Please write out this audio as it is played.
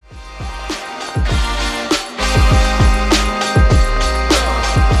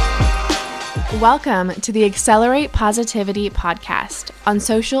Welcome to the Accelerate Positivity podcast on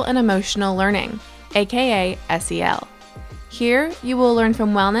social and emotional learning, aka SEL. Here, you will learn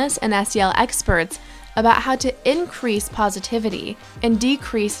from wellness and SEL experts about how to increase positivity and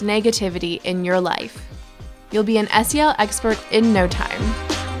decrease negativity in your life. You'll be an SEL expert in no time.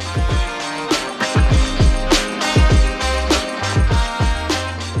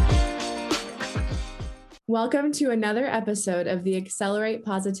 Welcome to another episode of the Accelerate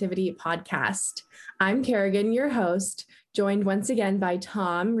Positivity podcast. I'm Kerrigan, your host, joined once again by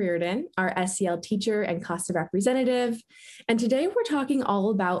Tom Reardon, our SEL teacher and CASEL representative. And today we're talking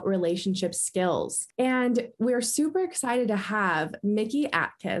all about relationship skills. And we're super excited to have Mickey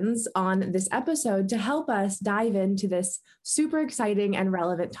Atkins on this episode to help us dive into this super exciting and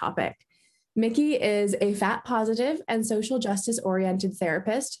relevant topic. Mickey is a fat positive and social justice oriented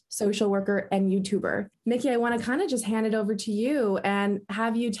therapist, social worker, and YouTuber. Mickey, I want to kind of just hand it over to you and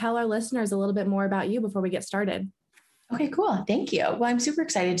have you tell our listeners a little bit more about you before we get started. Okay, cool. Thank you. Well, I'm super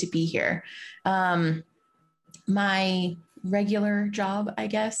excited to be here. My regular job, I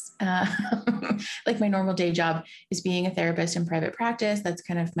guess, like my normal day job is being a therapist in private practice. That's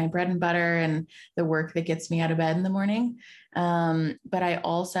kind of my bread and butter and the work that gets me out of bed in the morning. But I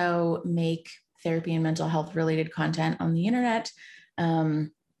also make therapy and mental health related content on the internet,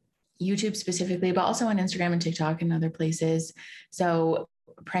 YouTube specifically, but also on Instagram and TikTok and other places. So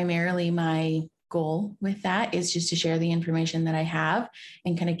primarily my goal with that is just to share the information that I have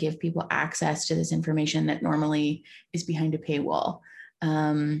and kind of give people access to this information that normally is behind a paywall.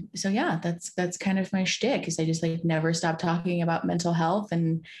 So yeah, that's kind of my shtick, is I just like never stop talking about mental health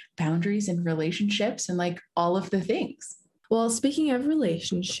and boundaries and relationships and like all of the things. Well, speaking of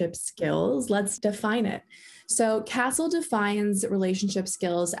relationship skills, let's define it. So CASEL defines relationship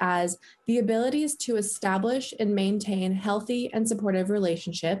skills as the abilities to establish and maintain healthy and supportive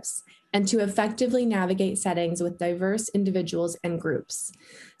relationships and to effectively navigate settings with diverse individuals and groups.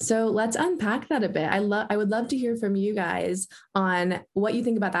 So let's unpack that a bit. I would love to hear from you guys on what you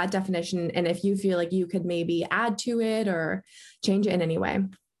think about that definition and if you feel like you could maybe add to it or change it in any way.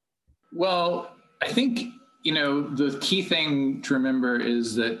 Well, I think, the key thing to remember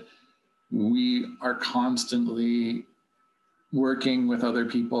is that we are constantly working with other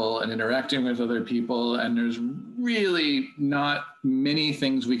people and interacting with other people, and there's really not many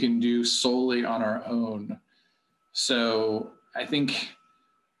things we can do solely on our own. So I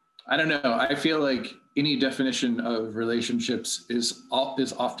don't know, I feel like any definition of relationships is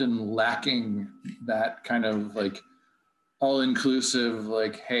often lacking that kind of like all-inclusive,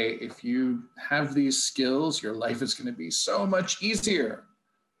 like, hey, if you have these skills, your life is going to be so much easier.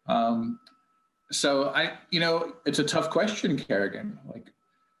 So it's a tough question, Kerrigan. Like,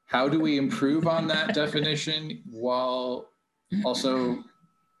 how do we improve on that definition while also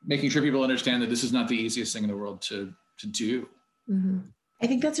making sure people understand that this is not the easiest thing in the world to do? Mm-hmm. I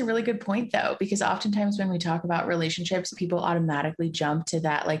think that's a really good point, though, because oftentimes when we talk about relationships, people automatically jump to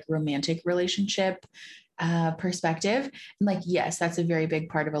that like romantic relationship perspective. And like, yes, that's a very big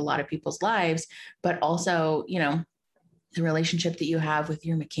part of a lot of people's lives, but also, the relationship that you have with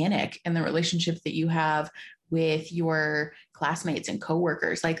your mechanic and the relationship that you have with your classmates and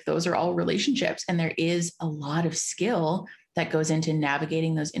coworkers, like those are all relationships. And there is a lot of skill that goes into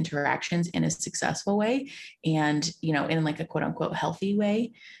navigating those interactions in a successful way and, in like a quote unquote healthy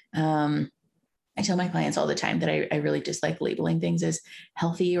way. I tell my clients all the time that I really dislike labeling things as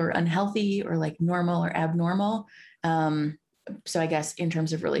healthy or unhealthy or like normal or abnormal. So I guess in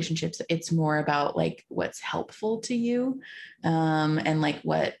terms of relationships, it's more about like what's helpful to you and like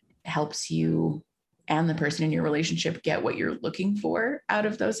what helps you and the person in your relationship get what you're looking for out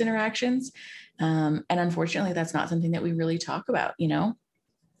of those interactions. And unfortunately, that's not something that we really talk about.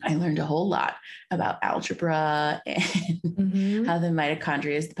 I learned a whole lot about algebra and how the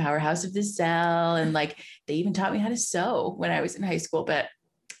mitochondria is the powerhouse of the cell. And like, they even taught me how to sew when I was in high school, but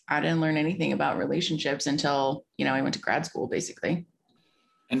I didn't learn anything about relationships until, I went to grad school, basically.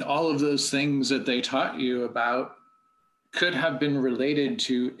 And all of those things that they taught you about could have been related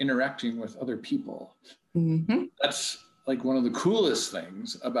to interacting with other people. Mm-hmm. That's like one of the coolest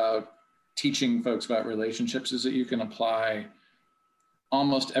things about teaching folks about relationships, is that you can apply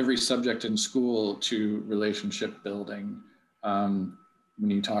almost every subject in school to relationship building. When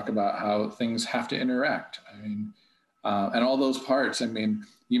you talk about how things have to interact, and all those parts,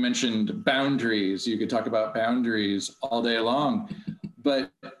 you mentioned boundaries. You could talk about boundaries all day long,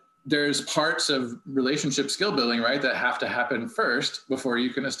 but there's parts of relationship skill building, right, that have to happen first before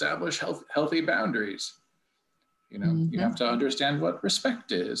you can establish healthy boundaries. You have to understand what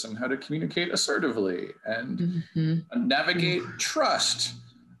respect is and how to communicate assertively and navigate trust.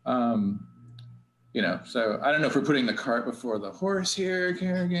 So I don't know if we're putting the cart before the horse here,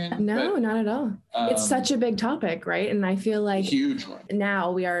 Kerrigan. No, not at all. It's such a big topic, right? And I feel like huge one.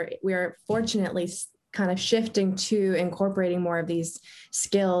 Now we are fortunately kind of shifting to incorporating more of these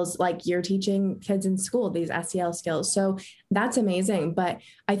skills, like you're teaching kids in school, these SEL skills. So that's amazing. But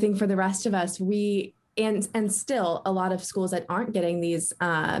I think for the rest of us, and still a lot of schools that aren't getting these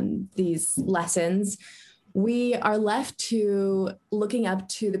lessons, we are left to looking up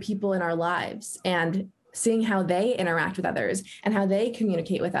to the people in our lives and seeing how they interact with others and how they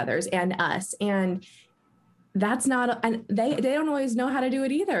communicate with others and us. And that's not, and they don't always know how to do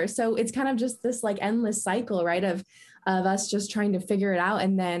it either. So it's kind of just this like endless cycle, right? Of us just trying to figure it out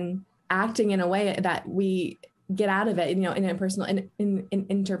and then acting in a way that we get out of it, in a personal, in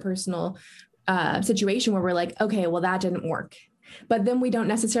interpersonal situation where we're like, okay, well, that didn't work. But then we don't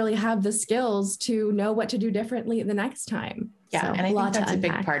necessarily have the skills to know what to do differently the next time. Yeah. So, and I think that's a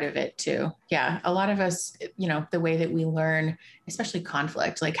big part of it too. Yeah. A lot of us, the way that we learn, especially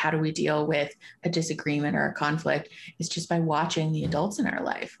conflict, like how do we deal with a disagreement or a conflict, is just by watching the adults in our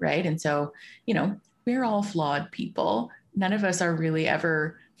life. Right. And so, we're all flawed people. None of us are really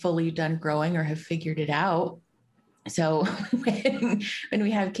ever fully done growing or have figured it out. So when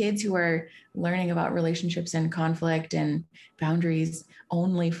we have kids who are learning about relationships and conflict and boundaries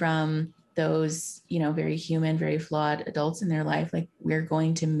only from those, very human, very flawed adults in their life, like we're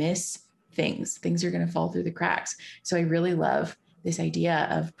going to miss things. Things are going to fall through the cracks. So I really love this idea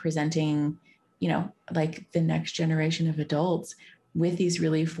of presenting, like the next generation of adults with these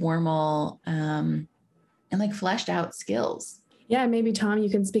really formal and like fleshed out skills. Yeah, maybe Tom, you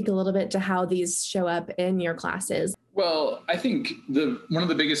can speak a little bit to how these show up in your classes. Well, I think one of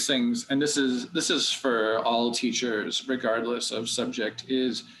the biggest things, and this is for all teachers, regardless of subject,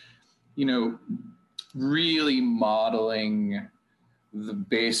 is, really modeling the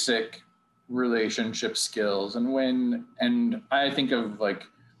basic relationship skills. And I think of like,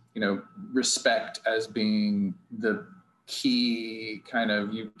 respect as being the key kind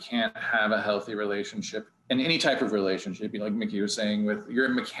of, you can't have a healthy relationship in any type of relationship, like Mickey was saying, with your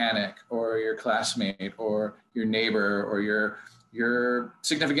mechanic or your classmate or your neighbor or your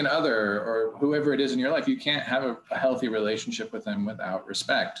significant other or whoever it is in your life. You can't have a healthy relationship with them without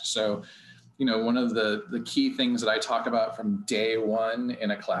respect. So, one of the key things that I talk about from day one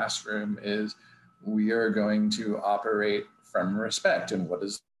in a classroom is we are going to operate from respect. And what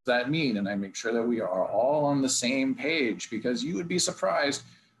does that mean? And I make sure that we are all on the same page, because you would be surprised,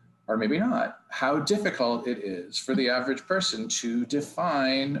 or maybe not, how difficult it is for the average person to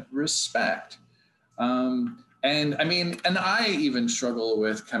define respect. And I even struggle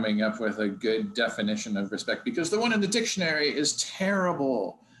with coming up with a good definition of respect, because the one in the dictionary is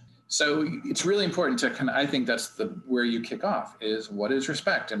terrible. So it's really important to I think that's where you kick off, is what is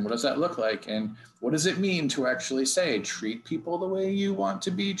respect and what does that look like? And what does it mean to actually say, treat people the way you want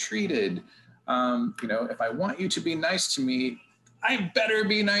to be treated? If I want you to be nice to me, I better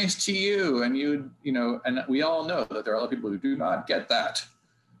be nice to you. And and we all know that there are a lot of people who do not get that.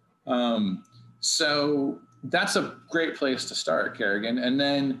 So that's a great place to start, Kerrigan. And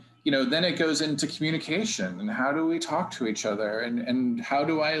then, then it goes into communication and how do we talk to each other and how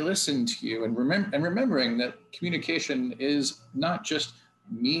do I listen to you? And remembering that communication is not just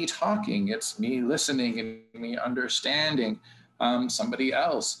me talking, it's me listening and me understanding somebody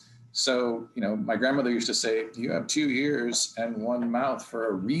else. So, my grandmother used to say, you have 2 ears and 1 mouth for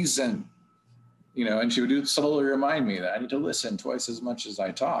a reason, and she would slowly remind me that I need to listen twice as much as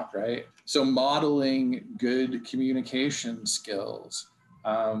I talk, right? So modeling good communication skills.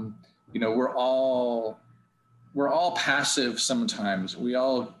 We're all passive sometimes. We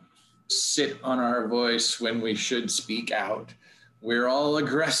all sit on our voice when we should speak out. We're all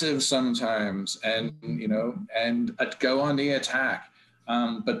aggressive sometimes and go on the attack.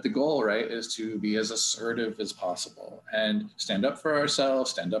 But the goal, right, is to be as assertive as possible and stand up for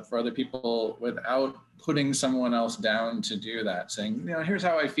ourselves, stand up for other people without putting someone else down to do that, saying, here's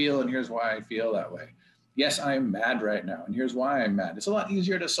how I feel and here's why I feel that way. Yes, I'm mad right now, and here's why I'm mad. It's a lot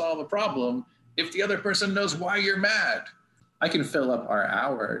easier to solve a problem if the other person knows why you're mad. I can fill up our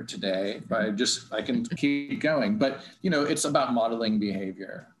hour today I can keep going, but it's about modeling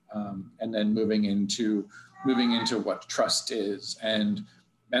behavior and then moving into what trust is and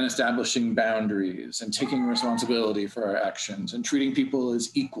establishing boundaries and taking responsibility for our actions and treating people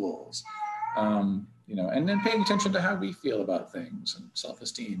as equals, and then paying attention to how we feel about things and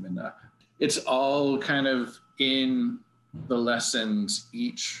self-esteem. And it's all kind of in the lessons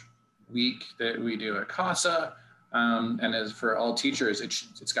each week that we do at CASA. And as for all teachers,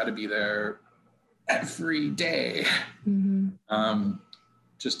 it's got to be there every day. Mm-hmm.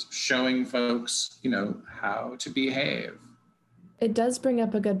 just showing folks, how to behave. It does bring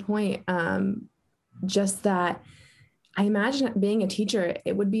up a good point. Just that I imagine being a teacher,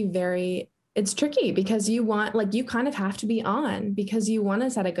 it would be it's tricky because you kind of have to be on because you want to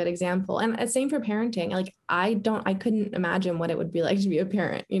set a good example. And same for parenting. Like I couldn't imagine what it would be like to be a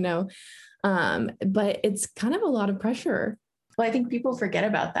parent, but it's kind of a lot of pressure. Well, I think people forget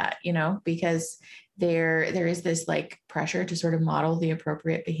about that, because there is this like pressure to sort of model the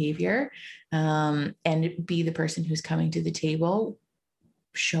appropriate behavior, and be the person who's coming to the table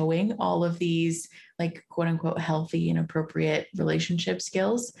showing all of these like quote unquote healthy and appropriate relationship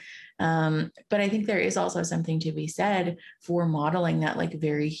skills. But I think there is also something to be said for modeling that like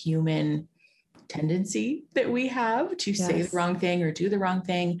very human tendency that we have to say the wrong thing or do the wrong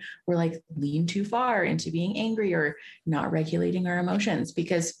thing, or like lean too far into being angry or not regulating our emotions,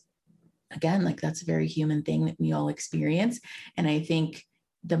 because again, like that's a very human thing that we all experience. And I think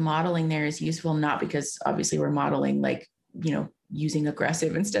the modeling there is useful, not because obviously we're modeling like, using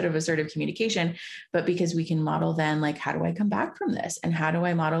aggressive instead of assertive communication, but because we can model then like, how do I come back from this? And how do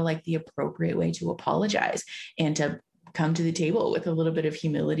I model like the appropriate way to apologize and to come to the table with a little bit of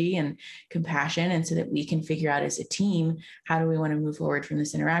humility and compassion. And so that we can figure out as a team, how do we want to move forward from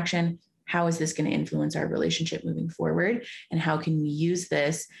this interaction? How is this going to influence our relationship moving forward? And how can we use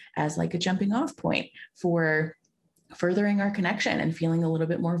this as like a jumping off point for furthering our connection and feeling a little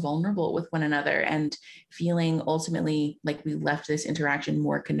bit more vulnerable with one another and feeling ultimately like we left this interaction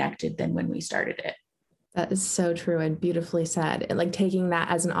more connected than when we started it. That is so true and beautifully said. And like taking that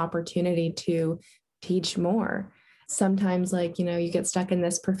as an opportunity to teach more. Sometimes like, you get stuck in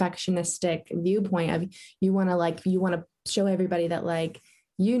this perfectionistic viewpoint of you want to show everybody that like,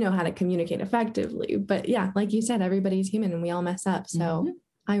 how to communicate effectively. But yeah, like you said, everybody's human and we all mess up. So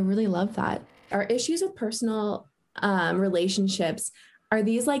I really love that. Are issues with personal relationships,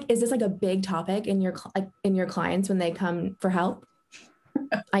 is this like a big topic in your clients when they come for help?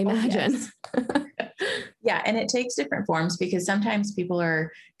 I imagine. Yeah. And it takes different forms because sometimes people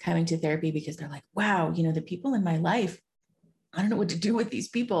are coming to therapy because they're like, wow, the people in my life, I don't know what to do with these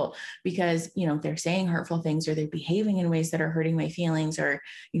people because, they're saying hurtful things or they're behaving in ways that are hurting my feelings or,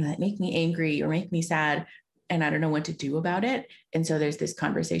 that make me angry or make me sad. And I don't know what to do about it. And so there's this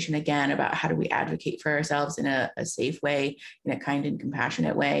conversation again about how do we advocate for ourselves in a safe way, in a kind and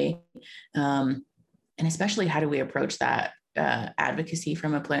compassionate way. And especially how do we approach that advocacy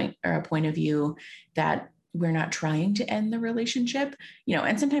from a point of view that we're not trying to end the relationship,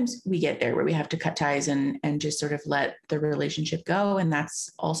 and sometimes we get there where we have to cut ties and just sort of let the relationship go. And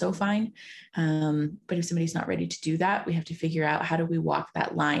that's also fine. But if somebody's not ready to do that, we have to figure out how do we walk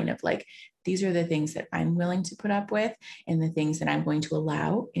that line of like, these are the things that I'm willing to put up with and the things that I'm going to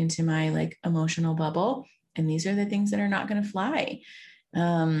allow into my like emotional bubble. And these are the things that are not going to fly.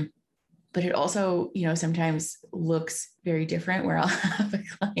 But it also, sometimes looks very different where I'll have a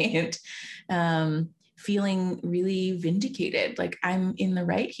client feeling really vindicated, like I'm in the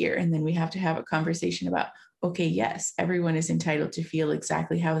right here. And then we have to have a conversation about, okay, yes, everyone is entitled to feel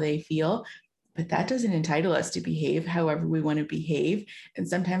exactly how they feel, but that doesn't entitle us to behave however we want to behave. And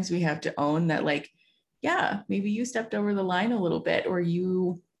sometimes we have to own that, like, yeah, maybe you stepped over the line a little bit, or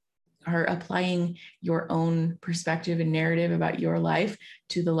you are applying your own perspective and narrative about your life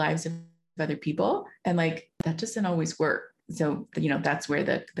to the lives of other people. And like, that doesn't always work. So, that's where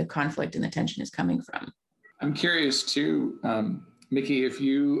the conflict and the tension is coming from. I'm curious too, Mickey, if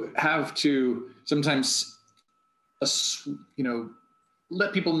you have to sometimes,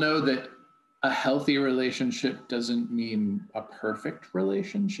 let people know that a healthy relationship doesn't mean a perfect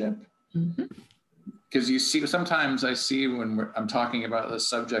relationship. Because sometimes I see when I'm talking about this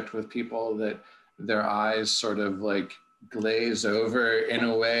subject with people that their eyes sort of like glaze over in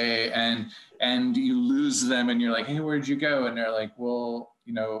a way and you lose them and you're like, hey, where'd you go? And they're like, well,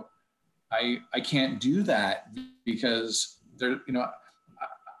 I can't do that because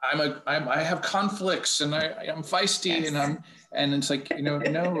I have conflicts and I'm feisty. Yes. and it's like,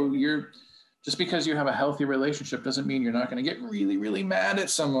 no, you're just because you have a healthy relationship doesn't mean you're not going to get really, really mad at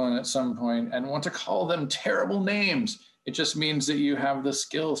someone at some point and want to call them terrible names. It just means that you have the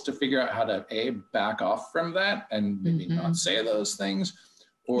skills to figure out how to back off from that and maybe not say those things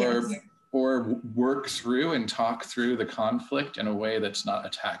or work through and talk through the conflict in a way that's not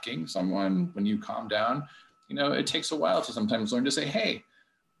attacking someone when you calm down. It takes a while to sometimes learn to say, hey,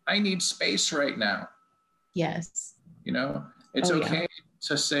 I need space right now. Yes. It's okay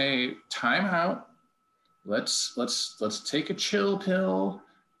to say time out. Let's take a chill pill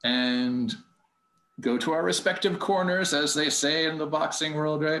and go to our respective corners, as they say in the boxing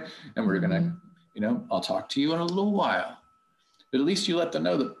world, right? And we're gonna, I'll talk to you in a little while. but at least you let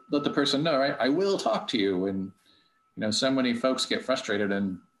the person know, right? I will talk to you. And, so many folks get frustrated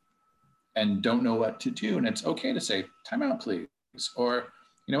and don't know what to do. And it's okay to say, time out, please. Or,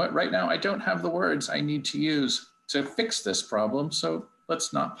 you know what, right now I don't have the words I need to use to fix this problem. So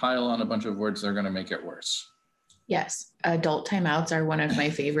let's not pile on a bunch of words that are going to make it worse. Yes. Adult timeouts are one of my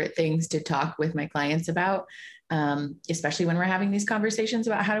favorite things to talk with my clients about, especially when we're having these conversations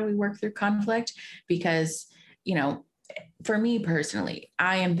about how do we work through conflict, because, for me personally,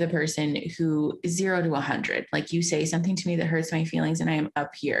 I am the person who 0 to 100, like you say something to me that hurts my feelings and I am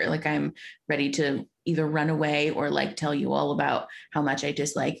up here, like I'm ready to either run away or like tell you all about how much I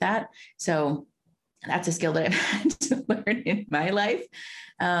dislike that. So that's a skill that I've had to learn in my life.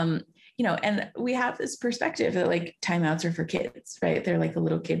 And we have this perspective that like timeouts are for kids, right? They're like a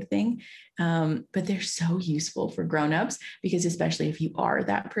little kid thing. But they're so useful for grownups, because especially if you are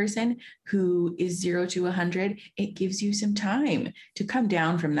that person who is 0 to 100, it gives you some time to come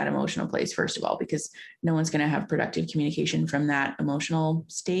down from that emotional place, first of all, because no one's going to have productive communication from that emotional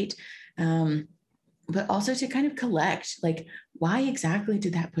state. But also to kind of collect, like, why exactly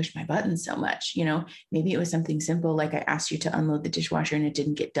did that push my buttons so much? Maybe it was something simple, like I asked you to unload the dishwasher and it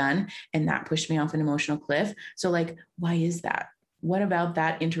didn't get done, and that pushed me off an emotional cliff. So like, why is that? What about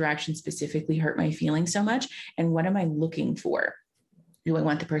that interaction specifically hurt my feelings so much? And what am I looking for? Do I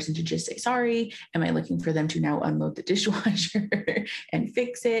want the person to just say sorry? Am I looking for them to now unload the dishwasher and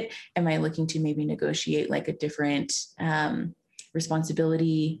fix it? Am I looking to maybe negotiate like a different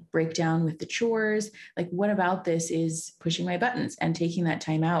responsibility breakdown with the chores? Like, what about this is pushing my buttons? And taking that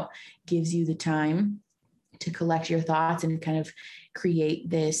time out gives you the time to collect your thoughts and kind of create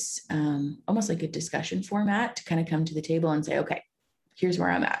this almost like a discussion format to kind of come to the table and say, okay, here's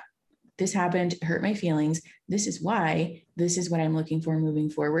where I'm at. This happened, hurt my feelings. This is why. This is what I'm looking for moving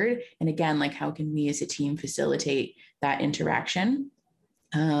forward. And again, like, how can we as a team facilitate that interaction?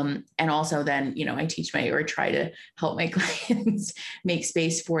 And also then, I teach or try to help my clients make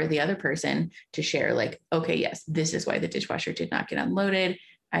space for the other person to share, like, okay, yes, this is why the dishwasher did not get unloaded.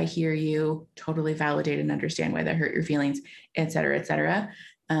 I hear you, totally validate and understand why that hurt your feelings, et cetera, et cetera.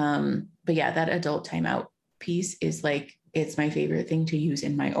 But yeah, that adult timeout piece is like, it's my favorite thing to use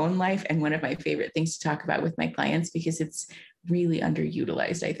in my own life, and one of my favorite things to talk about with my clients, because it's really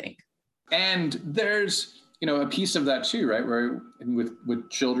underutilized, I think. And there's, a piece of that too, right? Where with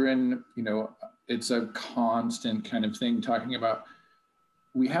children, it's a constant kind of thing talking about,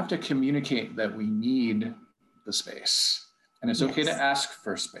 we have to communicate that we need the space. And it's okay to ask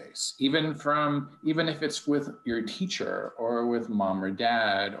for space, even if it's with your teacher or with mom or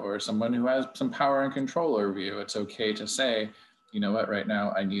dad or someone who has some power and control over you. It's okay to say, you know what, right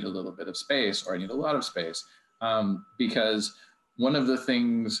now I need a little bit of space, or I need a lot of space. Because one of the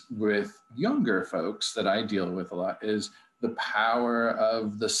things with younger folks that I deal with a lot is the power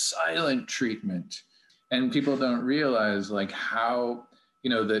of the silent treatment. And people don't realize like how,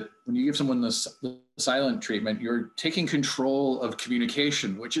 that when you give someone the silent treatment, you're taking control of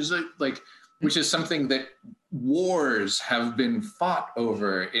communication, which is something that wars have been fought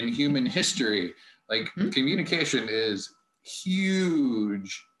over in human history. Like communication is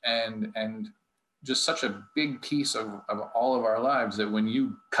huge and just such a big piece of all of our lives, that when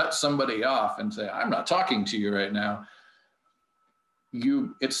you cut somebody off and say, I'm not talking to you right now,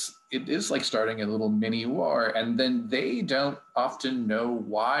 it is like starting a little mini war, and then they don't often know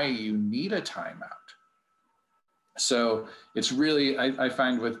why you need a timeout. So it's really, I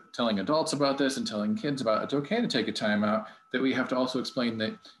find with telling adults about this and telling kids about it's okay to take a timeout, that we have to also explain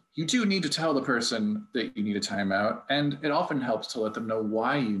that you do need to tell the person that you need a timeout. And it often helps to let them know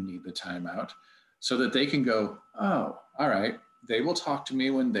why you need the timeout, so that they can go, oh, all right, they will talk to me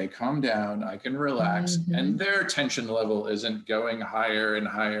when they calm down, I can relax, and their tension level isn't going higher and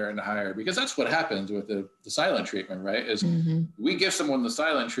higher and higher, because that's what happens with the silent treatment, right? Is we give someone the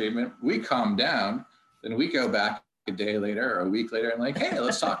silent treatment, we calm down, then we go back a day later or a week later and like, hey,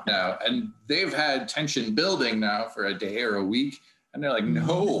 let's talk now. And they've had tension building now for a day or a week, and they're like,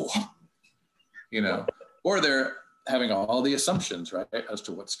 no, or they're having all the assumptions, right, as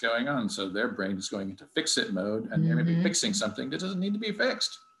to what's going on. So their brain is going into fix-it mode, and they're maybe fixing something that doesn't need to be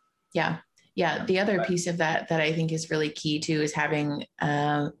fixed. Yeah. The other piece of that I think is really key too is having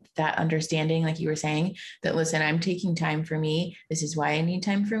that understanding, like you were saying, that listen, I'm taking time for me. This is why I need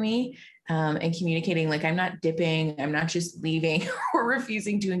time for me. And communicating, like, I'm not dipping, I'm not just leaving or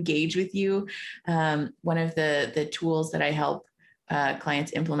refusing to engage with you. One of the tools that I help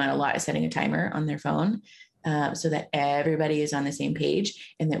clients implement a lot is setting a timer on their phone. so that everybody is on the same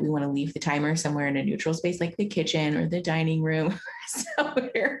page, and that we want to leave the timer somewhere in a neutral space, like the kitchen or the dining room,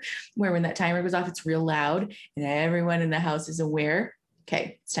 somewhere where when that timer goes off, it's real loud and everyone in the house is aware.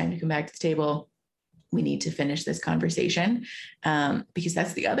 Okay, it's time to come back to the table. We need to finish this conversation, because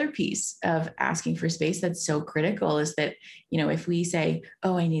that's the other piece of asking for space that's so critical, is that, if we say,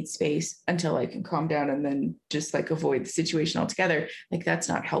 oh, I need space until I can calm down and then just like avoid the situation altogether, like that's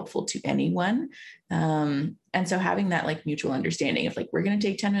not helpful to anyone. And so having that like mutual understanding of like, we're going to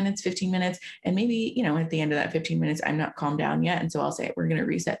take 10 minutes, 15 minutes, and maybe, at the end of that 15 minutes, I'm not calmed down yet. And so I'll say, we're going to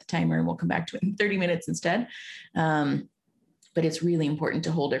reset the timer and we'll come back to it in 30 minutes instead. But it's really important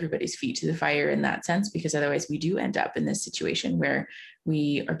to hold everybody's feet to the fire in that sense, because otherwise we do end up in this situation where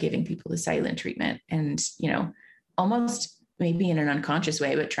we are giving people the silent treatment and, almost maybe in an unconscious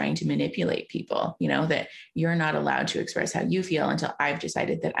way, but trying to manipulate people, that you're not allowed to express how you feel until I've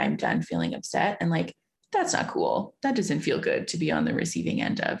decided that I'm done feeling upset. And like, that's not cool. That doesn't feel good to be on the receiving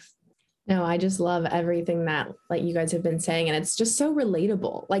end of. No, I just love everything that like you guys have been saying. And it's just so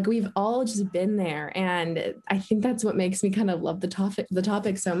relatable. Like we've all just been there. And I think that's what makes me kind of love the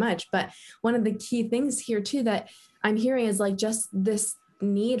topic so much. But one of the key things here too, that I'm hearing is like just this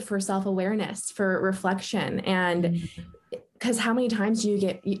need for self-awareness, for reflection. And because how many times do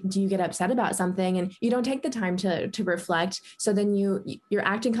you get upset about something and you don't take the time to reflect? So then you're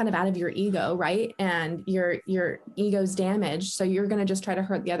acting kind of out of your ego, right? And your ego's damaged. So you're going to just try to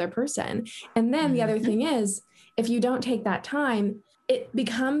hurt the other person. And then the other thing is, if you don't take that time, it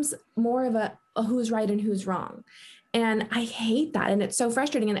becomes more of a who's right and who's wrong. And I hate that. And it's so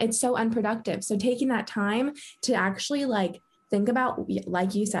frustrating and it's so unproductive. So taking that time to actually like think about,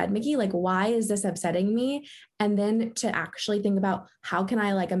 like you said, Mickey, like, why is this upsetting me? And then to actually think about how can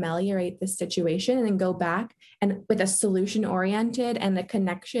I like ameliorate this situation and then go back and with a solution oriented and a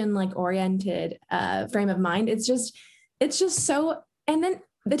connection like oriented frame of mind. It's just so, and then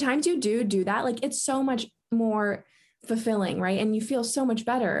the times you do that, like it's so much more fulfilling, right? And you feel so much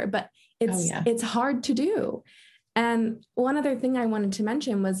better, but it's hard to do. And one other thing I wanted to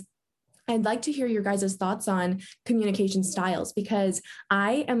mention was I'd like to hear your guys' thoughts on communication styles, because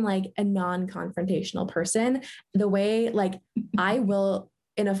I am like a non-confrontational person. The way like I will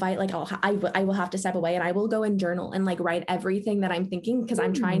in a fight, like I will have to step away and I will go and journal and like write everything that I'm thinking because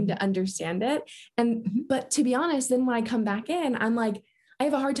I'm trying to understand it. But to be honest, then when I come back in, I'm like, I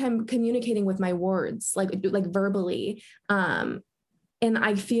have a hard time communicating with my words, like verbally. And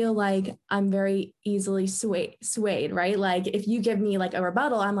I feel like I'm very easily swayed, right? Like if you give me like a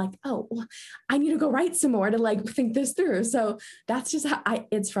rebuttal, I'm like, oh, I need to go write some more to like think this through. So that's just how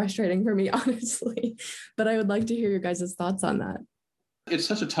it's frustrating for me, honestly. But I would like to hear your guys' thoughts on that. It's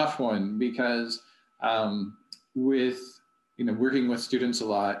such a tough one because with, working with students a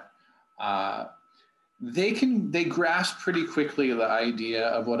lot, they grasp pretty quickly the idea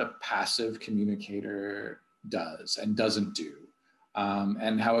of what a passive communicator does and doesn't do.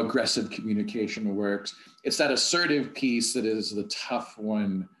 And how aggressive communication works. It's that assertive piece that is the tough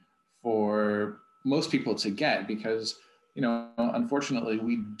one for most people to get because, unfortunately,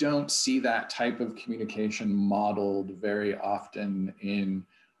 we don't see that type of communication modeled very often in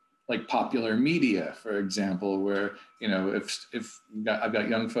like popular media, for example, where, if I've got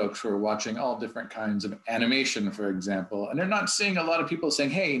young folks who are watching all different kinds of animation, for example, and they're not seeing a lot of people saying,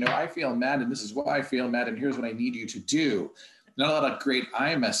 hey, I feel mad and this is why I feel mad and here's what I need you to do. Not a lot of great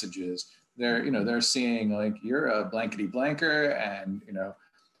I messages. They're seeing like you're a blankety blanker, and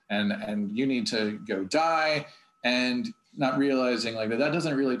and you need to go die, and not realizing like that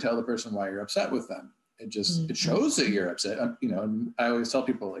doesn't really tell the person why you're upset with them. It just it shows that you're upset. And I always tell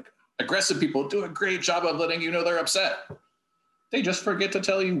people like aggressive people do a great job of letting you know they're upset. They just forget to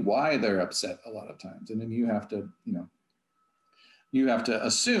tell you why they're upset a lot of times, and then you have to you have to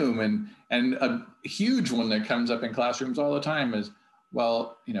assume, and a huge one that comes up in classrooms all the time is,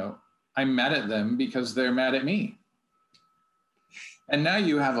 well, I'm mad at them because they're mad at me. And now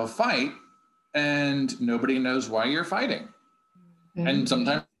you have a fight and nobody knows why you're fighting. Mm-hmm. And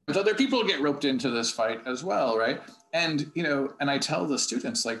sometimes other people get roped into this fight as well, right? And, and I tell the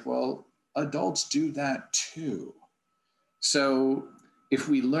students like, well, adults do that too. So if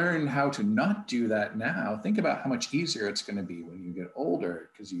we learn how to not do that now, think about how much easier it's going to be when you get older,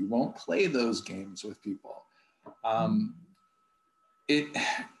 because you won't play those games with people.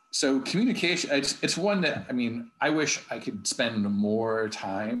 So communication, it's one that, I wish I could spend more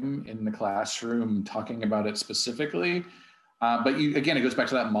time in the classroom talking about it specifically. But again, it goes back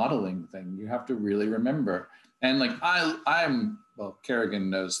to that modeling thing. You have to really remember. And like, well, Kerrigan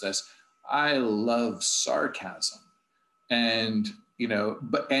knows this. I love sarcasm. And,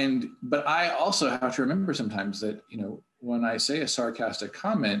 but I also have to remember sometimes that, when I say a sarcastic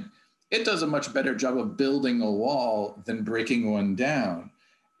comment, it does a much better job of building a wall than breaking one down.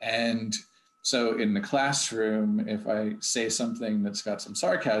 And so in the classroom, if I say something that's got some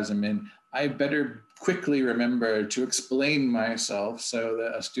sarcasm in, I better quickly remember to explain myself so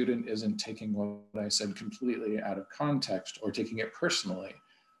that a student isn't taking what I said completely out of context or taking it personally.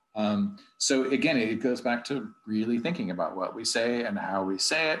 So again, it goes back to really thinking about what we say and how we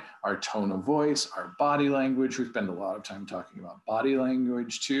say it, our tone of voice, our body language. We spend a lot of time talking about body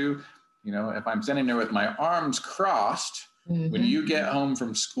language too. If I'm standing there with my arms crossed, when you get home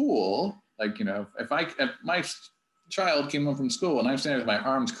from school, if my child came home from school and I'm standing with my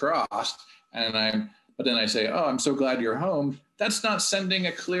arms crossed but then I say, oh, I'm so glad you're home. That's not sending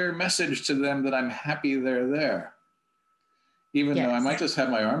a clear message to them that I'm happy they're there. Even though I might just have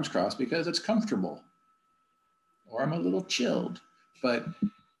my arms crossed because it's comfortable or I'm a little chilled. But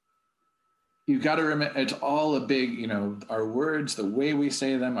you've got to remember, it's all a big, our words, the way we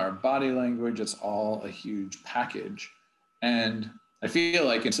say them, our body language, it's all a huge package. And I feel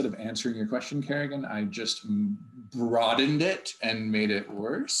like instead of answering your question, Kerrigan, I just broadened it and made it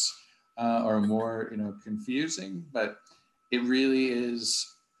worse or more, confusing. But it really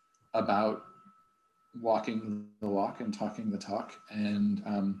is about walking the walk and talking the talk, and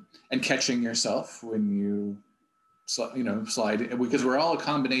catching yourself when you slide, because we're all a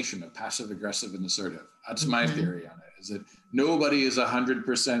combination of passive aggressive and assertive. That's my theory on it, is that nobody is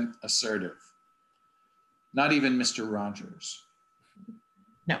 100% assertive, not even Mr. Rogers.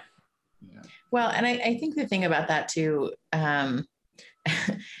 No. Yeah. Well, and I think the thing about that too,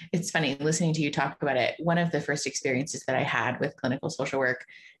 it's funny listening to you talk about it. One of the first experiences that I had with clinical social work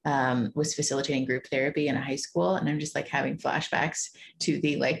was facilitating group therapy in a high school. And I'm just having flashbacks to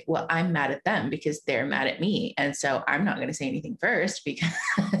the well, I'm mad at them because they're mad at me. And so I'm not going to say anything first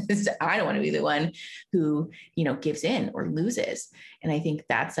because I don't want to be the one who, gives in or loses. And I think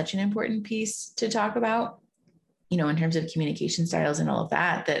that's such an important piece to talk about, in terms of communication styles and all of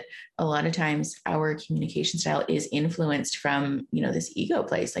that, that a lot of times our communication style is influenced from, this ego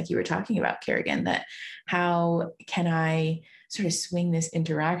place, like you were talking about, Kerrigan, that how can I sort of swing this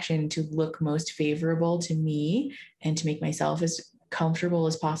interaction to look most favorable to me and to make myself as comfortable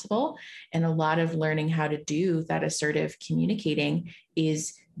as possible. And a lot of learning how to do that assertive communicating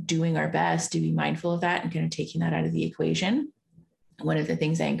is doing our best to be mindful of that and kind of taking that out of the equation. One of the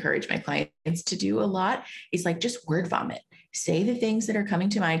things I encourage my clients to do a lot is just word vomit. Say the things that are coming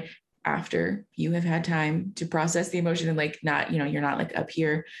to mind after you have had time to process the emotion and not, you're not up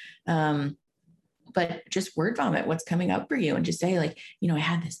here. But just word vomit what's coming up for you and just say I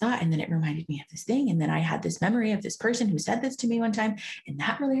had this thought and then it reminded me of this thing. And then I had this memory of this person who said this to me one time and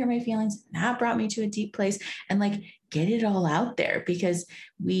that really hurt my feelings. And that brought me to a deep place, and get it all out there, because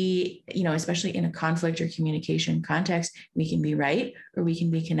we, especially in a conflict or communication context, we can be right or we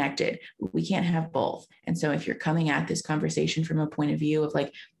can be connected. We can't have both. And so if you're coming at this conversation from a point of view of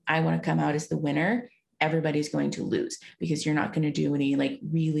I want to come out as the winner, everybody's going to lose, because you're not going to do any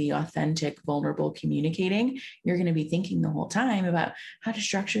really authentic, vulnerable communicating. You're going to be thinking the whole time about how to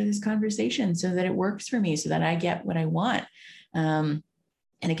structure this conversation so that it works for me, so that I get what I want. And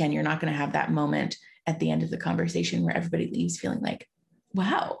again, you're not going to have that moment at the end of the conversation where everybody leaves feeling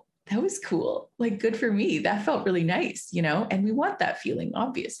wow, that was cool. Good for me. That felt really nice, and we want that feeling,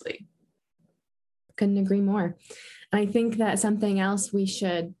 obviously. Couldn't agree more. I think that something else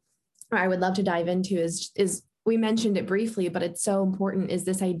I would love to dive into is we mentioned it briefly, but it's so important, is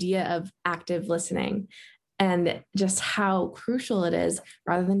this idea of active listening and just how crucial it is,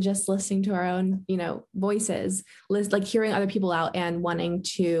 rather than just listening to our own, voices, hearing other people out and wanting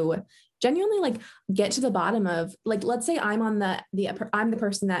to genuinely get to the bottom of let's say I'm on I'm the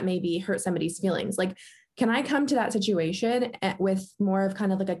person that maybe hurt somebody's feelings. Can I come to that situation with more of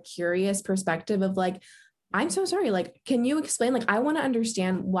kind of a curious perspective of I'm so sorry. Can you explain? I want to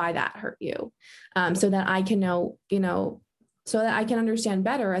understand why that hurt you, so that I can know, so that I can understand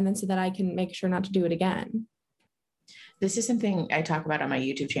better, and then so that I can make sure not to do it again. This is something I talk about on my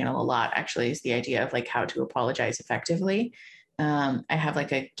YouTube channel a lot, actually, is the idea of how to apologize effectively. I have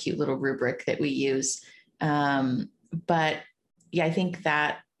a cute little rubric that we use. But yeah, I think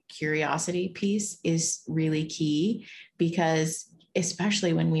that curiosity piece is really key, because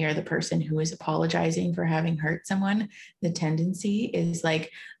especially when we are the person who is apologizing for having hurt someone, the tendency is how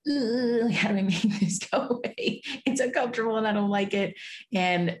do I make this go away? It's uncomfortable and I don't like it.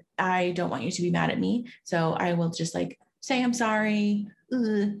 And I don't want you to be mad at me. So I will just say, I'm sorry.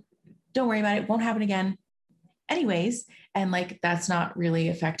 Don't worry about it. Won't happen again. Anyways. And that's not really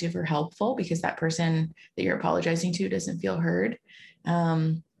effective or helpful, because that person that you're apologizing to doesn't feel heard.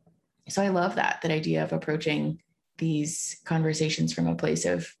 So I love that idea of approaching these conversations from a place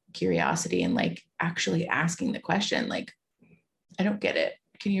of curiosity and like actually asking the question, like, I don't get it.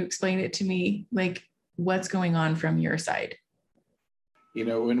 Can you explain it to me? Like, what's going on from your side?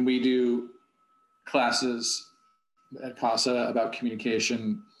 When we do classes at CASA about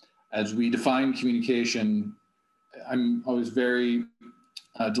communication, as we define communication, I'm always very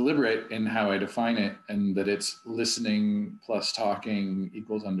deliberate in how I define it, and that it's listening plus talking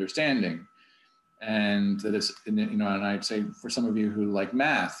equals understanding. And that it's, and I'd say for some of you who like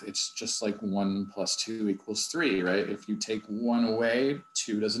math, it's just like 1 + 2 = 3, right? If you take 1 away,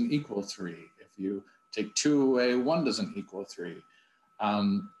 2 doesn't equal 3. If you take 2 away, 1 doesn't equal 3.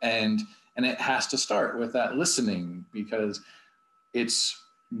 And it has to start with that listening, because it's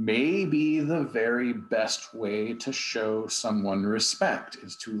maybe the very best way to show someone respect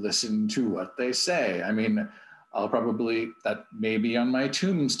is to listen to what they say. I mean, that may be on my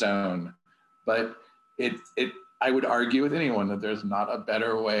tombstone, but I would argue with anyone that there's not a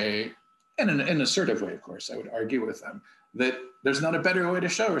better way, and in an assertive way, of course, I would argue with them, that there's not a better way to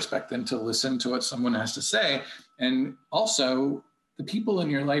show respect than to listen to what someone has to say. And also, the people in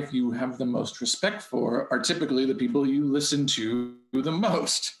your life you have the most respect for are typically the people you listen to the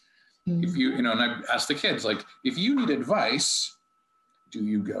most. Mm-hmm. If you, and I ask the kids, like, if you need advice, do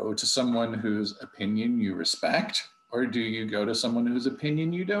you go to someone whose opinion you respect, or do you go to someone whose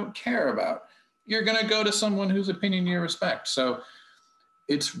opinion you don't care about? You're going to go to someone whose opinion you respect. So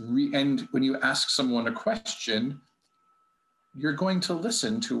and when you ask someone a question, you're going to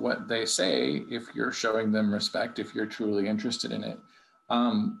listen to what they say if you're showing them respect, if you're truly interested in it.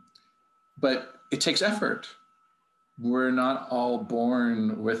 But it takes effort. We're not all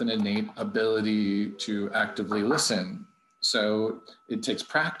born with an innate ability to actively listen. So it takes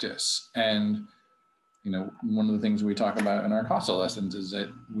practice. And, one of the things we talk about in our CASEL lessons is that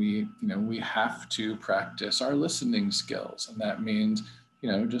we have to practice our listening skills. And that means,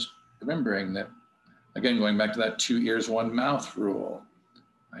 just remembering that, again, going back to that 2 ears, 1 mouth rule,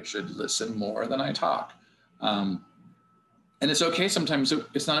 I should listen more than I talk. And it's okay sometimes.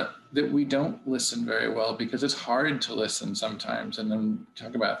 It's not that we don't listen very well, because it's hard to listen sometimes. And then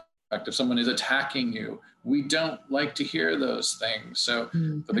talk about the fact if someone is attacking you, we don't like to hear those things. So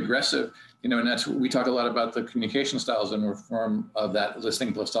but aggressive, and that's what we talk a lot about, the communication styles and reform of that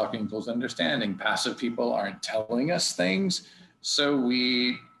listening plus talking plus understanding. Passive people aren't telling us things. So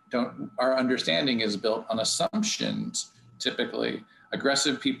our understanding is built on assumptions, typically.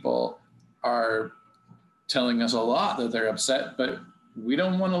 Aggressive people are telling us a lot that they're upset, but we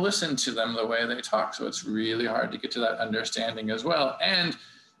don't want to listen to them the way they talk. So it's really hard to get to that understanding as well. And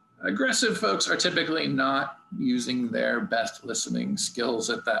aggressive folks are typically not using their best listening skills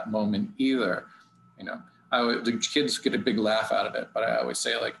at that moment either. The kids get a big laugh out of it, but I always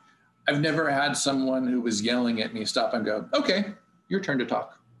say, like, I've never had someone who was yelling at me stop and go, okay, your turn to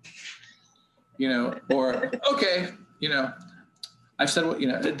talk. Or, okay, I've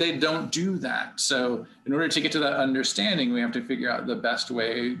said, they don't do that. So in order to get to that understanding, we have to figure out the best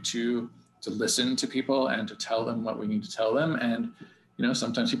way to listen to people and to tell them what we need to tell them. And,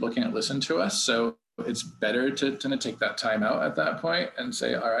 sometimes people can't listen to us. So it's better to take that time out at that point and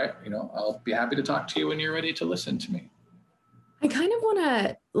say, all right, I'll be happy to talk to you when you're ready to listen to me. I kind of want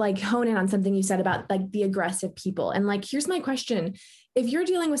to hone in on something you said about the aggressive people. And here's my question. If you're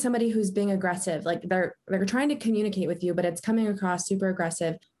dealing with somebody who's being aggressive, they're trying to communicate with you, but it's coming across super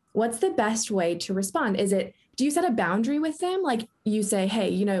aggressive, what's the best way to respond? Do you set a boundary with them? You say,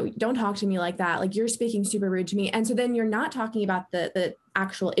 hey, don't talk to me like that. You're speaking super rude to me. And so then you're not talking about the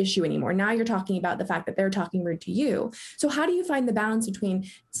actual issue anymore. Now you're talking about the fact that they're talking rude to you. So how do you find the balance between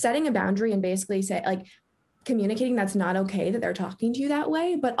setting a boundary and basically say, communicating that's not okay that they're talking to you that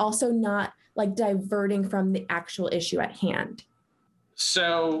way, but also not diverting from the actual issue at hand?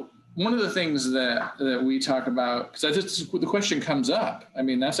 So one of the things that we talk about, because the question comes up. I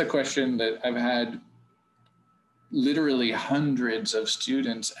mean, that's a question that I've had literally hundreds of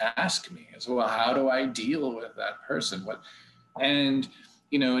students ask me as well. How do I deal with that person? And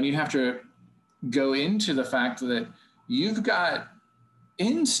you have to go into the fact that you've got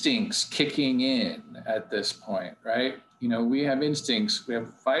instincts kicking in at this point, right? We have instincts, we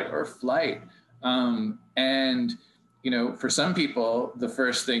have fight or flight. And, for some people, the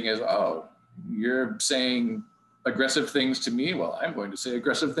first thing is, oh, you're saying aggressive things to me. Well, I'm going to say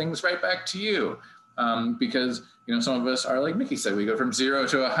aggressive things right back to you. Because, some of us are, like Mickey said, we go from 0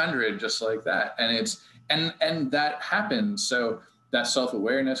 to 100, just like that. And that happens. So that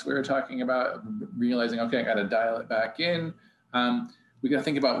self-awareness we were talking about, realizing, okay, I got to dial it back in. we got to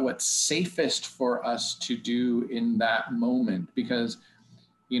think about what's safest for us to do in that moment, because,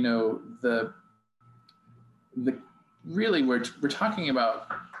 the really we're talking about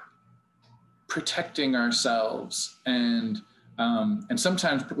protecting ourselves, and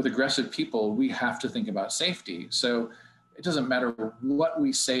sometimes with aggressive people, we have to think about safety. So it doesn't matter what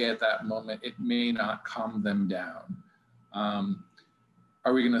we say at that moment, it may not calm them down.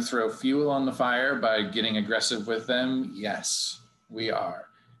 Are we going to throw fuel on the fire by getting aggressive with them? Yes, we are.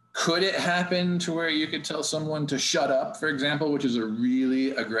 Could it happen to where you could tell someone to shut up, for example, which is a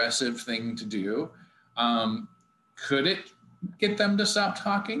really aggressive thing to do? Could it get them to stop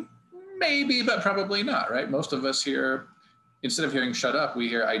talking? Maybe, but probably not, right? Most of us here, instead of hearing shut up, we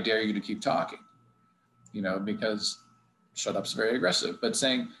hear I dare you to keep talking, because shut up's very aggressive. But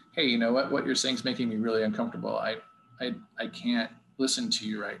saying, hey, you know what you're saying is making me really uncomfortable. I can't listen to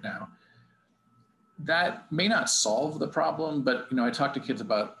you right now. That may not solve the problem, but I talk to kids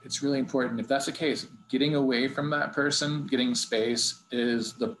about, it's really important. If that's the case, getting away from that person, getting space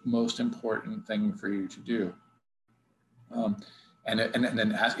is the most important thing for you to do. And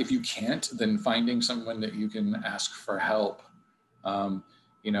then if you can't, then finding someone that you can ask for help. And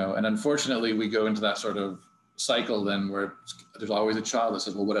unfortunately we go into that sort of cycle then where there's always a child that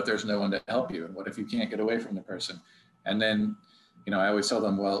says, well, what if there's no one to help you? And what if you can't get away from the person? And then, I always tell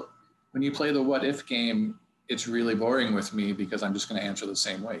them, well, when you play the what if game, it's really boring with me because I'm just going to answer the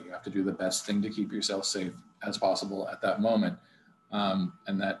same way. You have to do the best thing to keep yourself safe as possible at that moment. And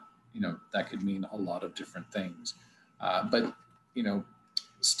that, that could mean a lot of different things. But,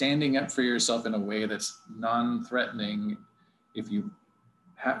 standing up for yourself in a way that's non-threatening, if you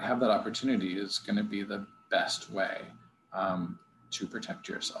have that opportunity, is going to be the best way to protect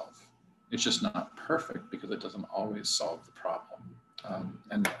yourself. It's just not perfect because it doesn't always solve the problem.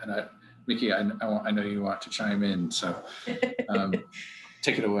 Mickey, I know you want to chime in, so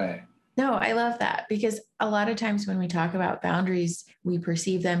take it away. No, I love that, because a lot of times when we talk about boundaries, we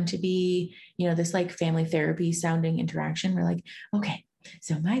perceive them to be, this like family therapy sounding interaction. We're like, okay,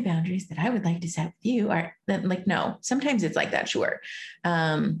 so my boundaries that I would like to set with you are then, like, no, sometimes it's like that. Sure.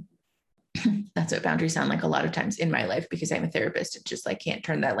 That's what boundaries sound like a lot of times in my life, because I'm a therapist. It's just like, can't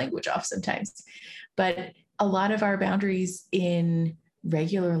turn that language off sometimes. But a lot of our boundaries in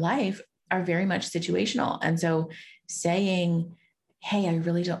regular life are very much situational. And so saying, hey, I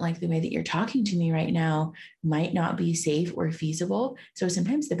really don't like the way that you're talking to me right now, might not be safe or feasible. So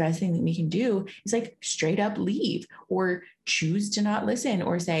sometimes the best thing that we can do is like straight up leave, or choose to not listen,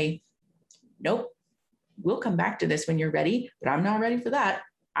 or say, nope, we'll come back to this when you're ready, but I'm not ready for that.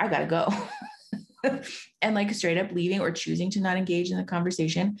 I gotta go. And like straight up leaving, or choosing to not engage in the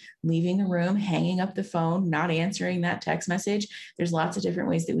conversation, leaving the room, hanging up the phone, not answering that text message. There's lots of different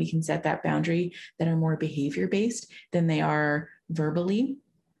ways that we can set that boundary that are more behavior based than they are verbally.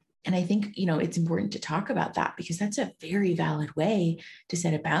 And I think, it's important to talk about that, because that's a very valid way to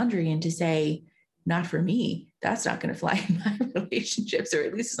set a boundary and to say, not for me. That's not going to fly in my relationships, or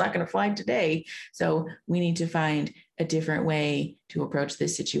at least it's not going to fly today. So we need to find a different way to approach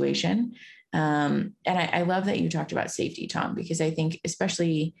this situation. And I love that you talked about safety, Tom, because I think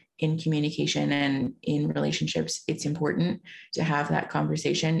especially in communication and in relationships, it's important to have that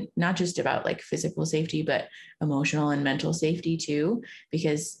conversation, not just about like physical safety, but emotional and mental safety too.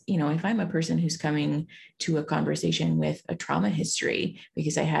 Because, if I'm a person who's coming to a conversation with a trauma history,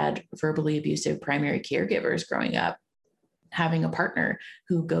 because I had verbally abusive primary caregivers growing up, having a partner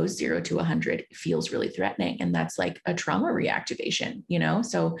who goes 0 to 100 feels really threatening. And that's like a trauma reactivation,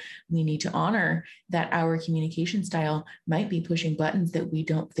 so we need to honor that our communication style might be pushing buttons that we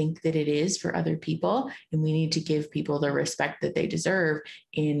don't think that it is for other people. And we need to give people the respect that they deserve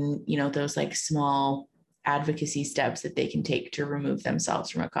in, those like small advocacy steps that they can take to remove themselves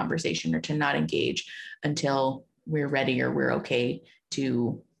from a conversation, or to not engage until we're ready, or we're okay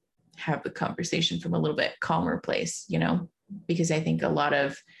to have the conversation from a little bit calmer place, because I think a lot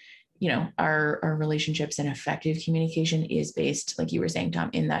of, our relationships and effective communication is based, like you were saying, Tom,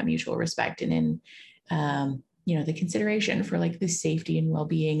 in that mutual respect, and in, the consideration for like the safety and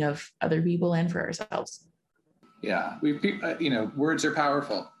well-being of other people and for ourselves. Yeah. Words are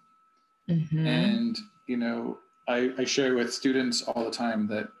powerful. Mm-hmm. And, I share with students all the time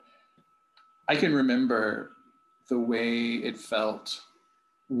that I can remember the way it felt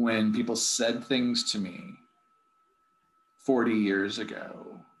when people said things to me 40 years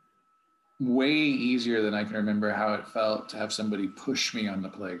ago, way easier than I can remember how it felt to have somebody push me on the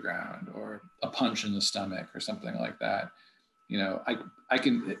playground, or a punch in the stomach or something like that. I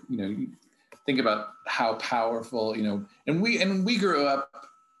can, think about how powerful, and we grew up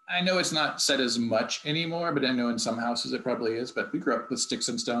I know it's not said as much anymore, but I know in some houses it probably is. But we grew up with sticks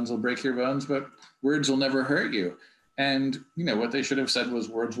and stones will break your bones, but words will never hurt you. And, you know, what they should have said was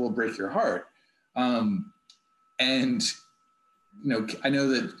words will break your heart. And, you know, I know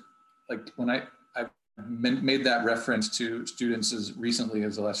that, like, when I made that reference to students as recently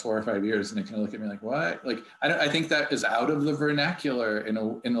as the last 4 or 5 years, and they kind of look at me like, what? Like, I think that is out of the vernacular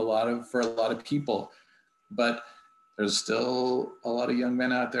for a lot of people. But there's still a lot of young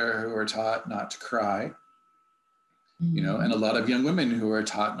men out there who are taught not to cry, you know, and a lot of young women who are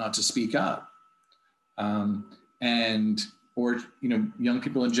taught not to speak up. Or, you know, young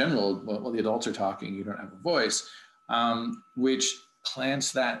people in general, while the adults are talking, you don't have a voice, which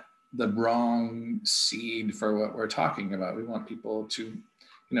plants the wrong seed for what we're talking about. We want people to, you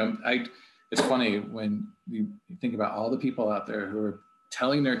know, it's funny when you think about all the people out there who are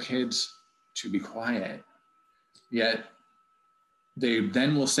telling their kids to be quiet, yet they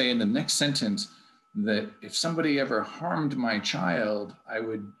then will say in the next sentence that if somebody ever harmed my child, I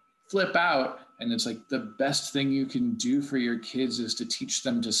would flip out. And it's like the best thing you can do for your kids is to teach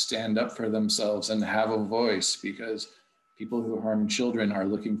them to stand up for themselves and have a voice, because people who harm children are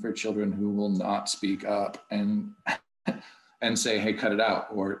looking for children who will not speak up and say, hey, cut it out,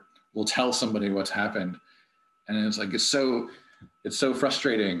 or will tell somebody what's happened. And it's like, it's so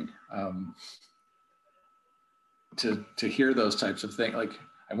frustrating to hear those types of things. Like,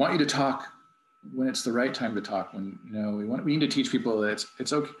 I want you to talk when it's the right time to talk. When, you know, we need to teach people that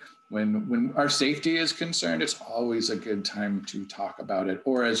it's okay. When our safety is concerned, it's always a good time to talk about it,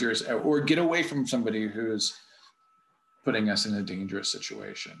 or get away from somebody who's putting us in a dangerous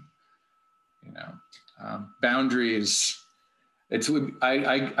situation. You know, boundaries. I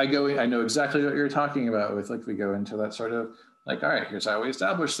know exactly what you're talking about with, like, we go into that sort of like, all right, here's how we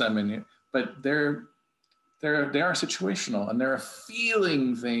establish them, but they are situational, and they're a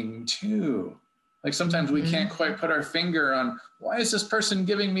feeling thing too. Like, sometimes we can't quite put our finger on, why is this person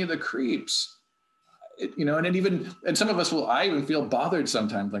giving me the creeps? You know, and some of us I even feel bothered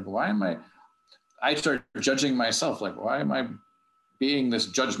sometimes. Like, I start judging myself. Like, why am I being this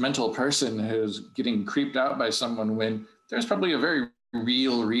judgmental person who's getting creeped out by someone, when there's probably a very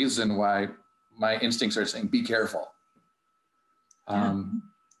real reason why my instincts are saying, be careful. Yeah.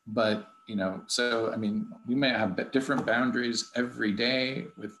 But, you know, so, I mean, we may have different boundaries every day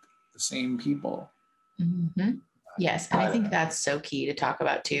with the same people. Mm-hmm. Yes. And I think that's so key to talk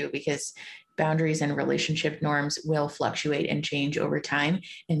about too, because boundaries and relationship norms will fluctuate and change over time.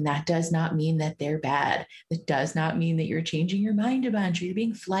 And that does not mean that they're bad. It does not mean that you're changing your mind a bunch, or you're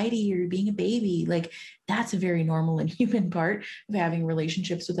being flighty, or you're being a baby. Like, that's a very normal and human part of having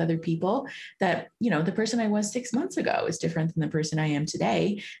relationships with other people. That, you know, the person I was 6 months ago is different than the person I am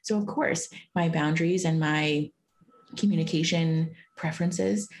today. So of course, my boundaries and my communication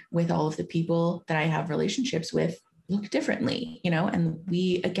preferences with all of the people that I have relationships with look differently, you know, and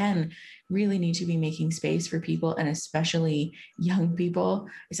we, again, really need to be making space for people, and especially young people.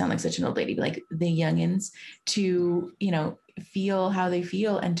 I sound like such an old lady, but like the youngins, to, you know, feel how they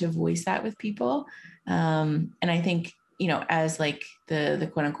feel and to voice that with people. And I think, you know, as like the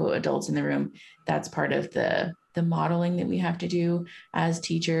quote unquote adults in the room, that's part of the modeling that we have to do as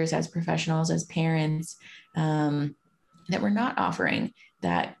teachers, as professionals, as parents, that we're not offering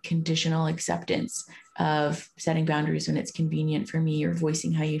that conditional acceptance of setting boundaries when it's convenient for me, or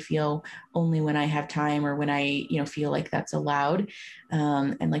voicing how you feel only when I have time, or when I, you know, feel like that's allowed.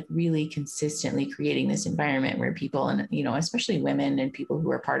 And like really consistently creating this environment where people, and, you know, especially women and people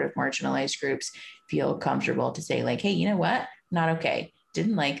who are part of marginalized groups, feel comfortable to say, like, hey, you know what? Not okay.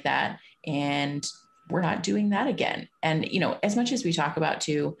 Didn't like that. And we're not doing that again. And, you know, as much as we talk about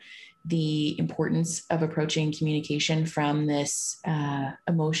too, the importance of approaching communication from this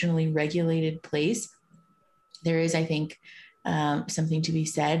emotionally regulated place, there is, I think, something to be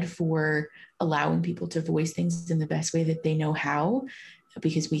said for allowing people to voice things in the best way that they know how,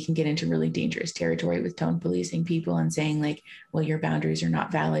 because we can get into really dangerous territory with tone policing people and saying, like, well, your boundaries are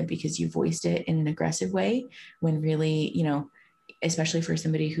not valid because you voiced it in an aggressive way, when really, you know, especially for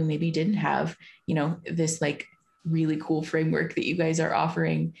somebody who maybe didn't have, you know, this like really cool framework that you guys are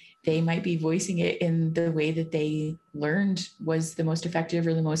offering, they might be voicing it in the way that they learned was the most effective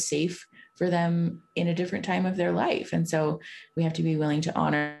or the most safe for them in a different time of their life. And so we have to be willing to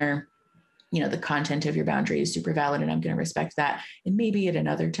honor, you know, the content of your boundary is super valid, and I'm going to respect that. And maybe at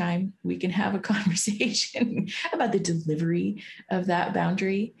another time we can have a conversation about the delivery of that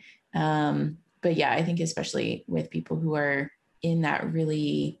boundary. But yeah, I think especially with people who are in that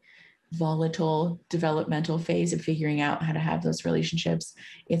really volatile developmental phase of figuring out how to have those relationships,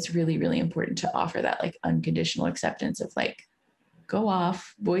 it's really, really important to offer that like unconditional acceptance of like, go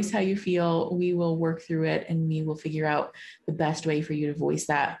off, voice how you feel. We will work through it and we will figure out the best way for you to voice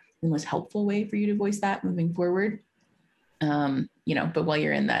that, the most helpful way for you to voice that moving forward. But while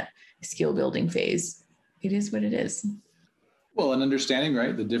you're in that skill building phase, it is what it is. Well, and understanding,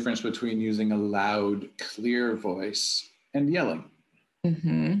 right, the difference between using a loud, clear voice and yelling.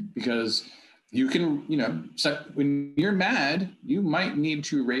 Mm-hmm. Because you can, when you're mad, you might need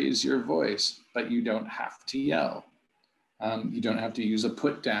to raise your voice, but you don't have to yell. You don't have to use a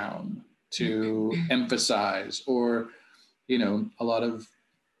put down to emphasize, or, a lot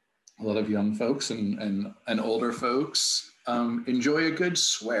of young folks and older folks enjoy a good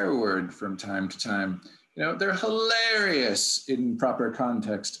swear word from time to time. They're hilarious in proper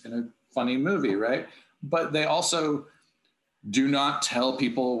context in a funny movie, right? But they also do not tell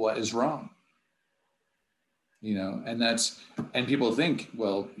people what is wrong. And people think,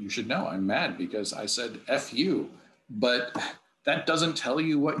 well, you should know I'm mad because I said F you, but that doesn't tell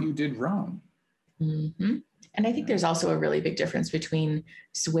you what you did wrong. Mm-hmm. And I think there's also a really big difference between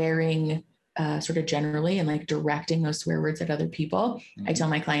swearing sort of generally and like directing those swear words at other people. Mm-hmm. I tell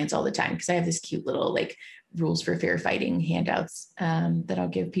my clients all the time, because I have this cute little like rules for fair fighting handouts that I'll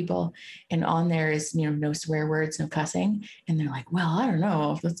give people. And on there is, no swear words, no cussing. And they're like, well, I don't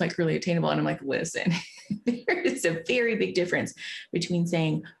know if that's like really attainable. And I'm like, listen, there is a very big difference between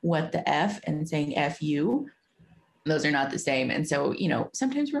saying what the F and saying F you. Those are not the same. And so,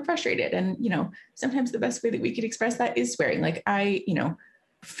 sometimes we're frustrated, and, sometimes the best way that we could express that is swearing. Like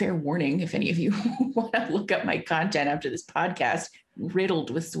fair warning, if any of you want to look up my content after this podcast, riddled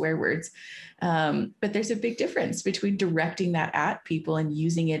with swear words. But there's a big difference between directing that at people and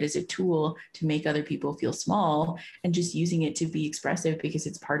using it as a tool to make other people feel small, and just using it to be expressive because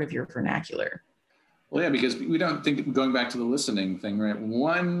it's part of your vernacular. Well, yeah, because we don't think, going back to the listening thing, right?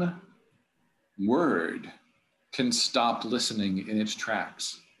 One word can stop listening in its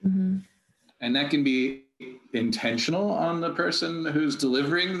tracks. Mm-hmm. And that can be intentional on the person who's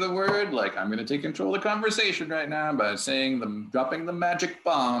delivering the word, like, I'm going to take control of the conversation right now by dropping the magic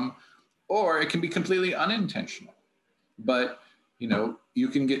bomb, or it can be completely unintentional. But, you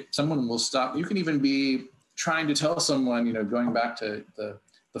can someone will stop. You can even be trying to tell someone, going back to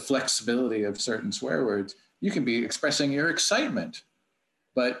the flexibility of certain swear words, you can be expressing your excitement.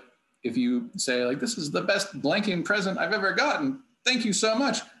 But if you say, like, this is the best blanking present I've ever gotten, thank you so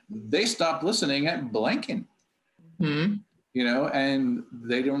much, they stop listening at blanking. Mm-hmm. And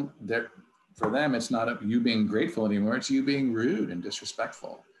for them, it's not you being grateful anymore, it's you being rude and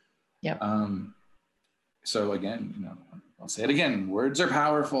disrespectful. Yep. So again, I'll say it again, words are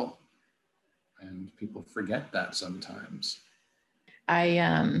powerful, and people forget that sometimes.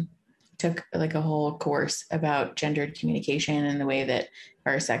 I took like a whole course about gendered communication and the way that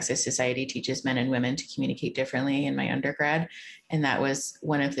our sexist society teaches men and women to communicate differently in my undergrad. And that was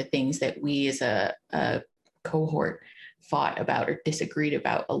one of the things that we as a cohort fought about or disagreed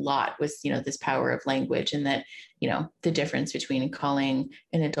about a lot, was, this power of language, and that, the difference between calling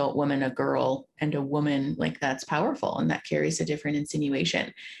an adult woman a girl and a woman, like, that's powerful, and that carries a different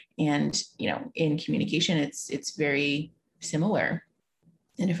insinuation. And, in communication, it's very similar.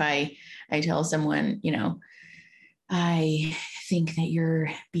 And if I tell someone, I think that you're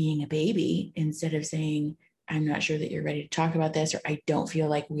being a baby, instead of saying, I'm not sure that you're ready to talk about this, or I don't feel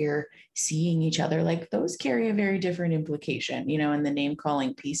like we're seeing each other, like, those carry a very different implication, and the name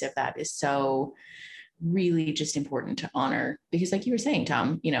calling piece of that is so really just important to honor, because like you were saying,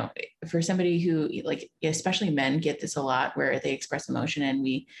 Tom, for somebody who, like, especially men get this a lot, where they express emotion and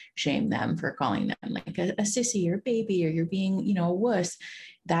we shame them for calling them like a sissy or a baby, or you're being, a wuss.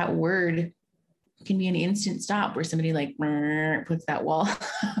 That word can be an instant stop, where somebody like puts that wall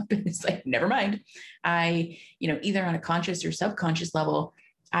up and it's like, never mind. I, either on a conscious or subconscious level,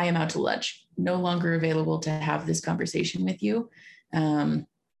 I am out to lunch, no longer available to have this conversation with you.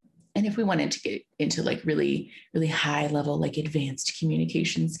 And if we wanted to get into like really, really high level, like advanced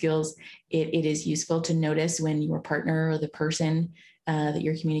communication skills, it is useful to notice when your partner or the person that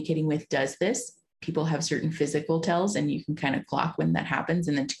you're communicating with does this. People have certain physical tells, and you can kind of clock when that happens,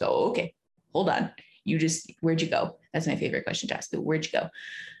 and then to go, okay, hold on. Where'd you go? That's my favorite question to ask. Where'd you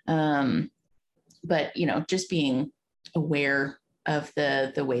go? But, just being aware of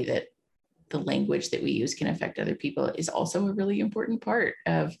the way that the language that we use can affect other people is also a really important part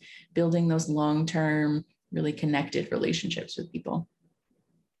of building those long-term, really connected relationships with people.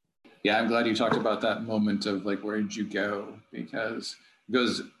 Yeah, I'm glad you talked about that moment of like, where did you go? Because it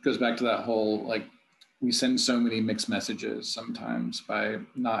goes back to that whole, like, we send so many mixed messages sometimes by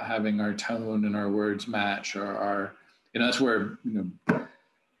not having our tone and our words match, or our, that's where,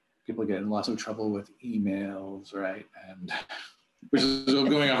 people get in lots of trouble with emails, right? And which is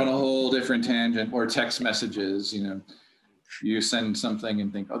going off on a whole different tangent. Or text messages, you send something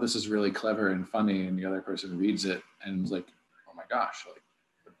and think, oh, this is really clever and funny, and the other person reads it and is like, oh my gosh, like,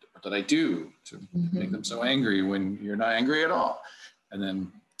 what did I do to make them so angry when you're not angry at all? And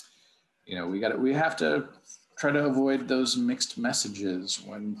then, we have to try to avoid those mixed messages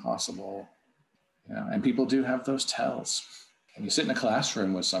when possible. And people do have those tells. When you sit in a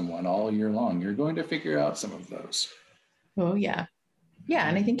classroom with someone all year long, you're going to figure out some of those. Oh, yeah. Yeah.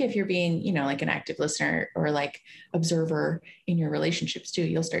 And I think if you're being, like an active listener or like observer in your relationships too,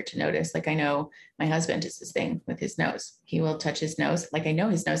 you'll start to notice, like, I know my husband does this thing with his nose. He will touch his nose. Like, I know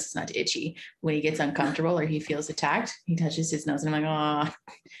his nose is not itchy. When he gets uncomfortable or he feels attacked, he touches his nose and I'm like,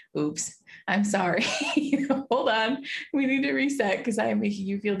 oh, oops, I'm sorry. Hold on. We need to reset because I am making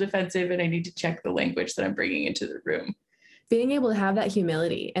you feel defensive and I need to check the language that I'm bringing into the room. Being able to have that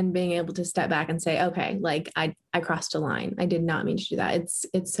humility and being able to step back and say, okay, like I crossed a line. I did not mean to do that.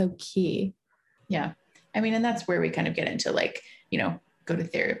 It's so key. Yeah. I mean, and that's where we kind of get into like, go to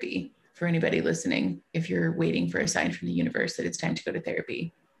therapy. For anybody listening, if you're waiting for a sign from the universe that it's time to go to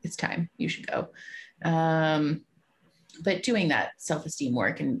therapy, it's time. You should go. But doing that self-esteem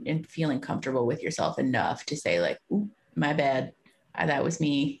work and feeling comfortable with yourself enough to say like, ooh, my bad. That was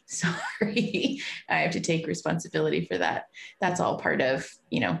me. Sorry. I have to take responsibility for that. That's all part of,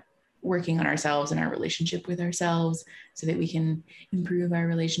 working on ourselves and our relationship with ourselves so that we can improve our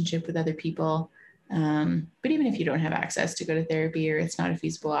relationship with other people. But even if you don't have access to go to therapy or it's not a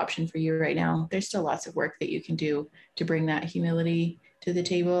feasible option for you right now, there's still lots of work that you can do to bring that humility to the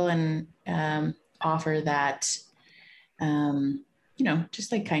table and offer that,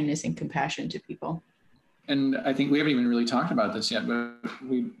 just like kindness and compassion to people. And I think we haven't even really talked about this yet, but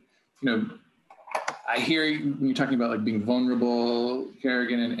I hear when you're talking about like being vulnerable,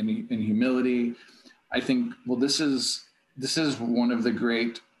 Kerrigan, and humility. I think, well, this is one of the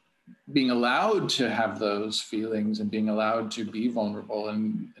great, being allowed to have those feelings and being allowed to be vulnerable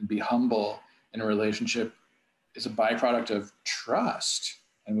and be humble in a relationship is a byproduct of trust.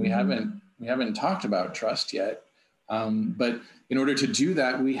 And we haven't talked about trust yet. But in order to do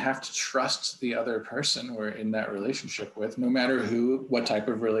that, we have to trust the other person we're in that relationship with, no matter what type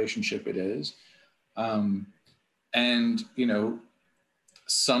of relationship it is. And,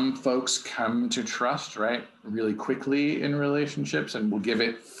 some folks come to trust, right, really quickly in relationships and will give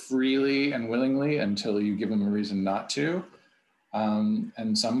it freely and willingly until you give them a reason not to.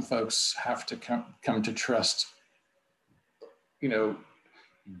 And some folks have to come to trust,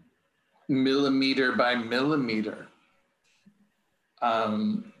 millimeter by millimeter.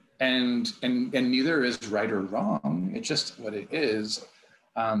 And neither is right or wrong. It's just what it is.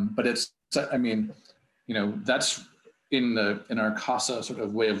 But that's in our CASA sort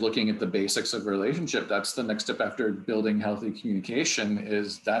of way of looking at the basics of a relationship. That's the next step after building healthy communication.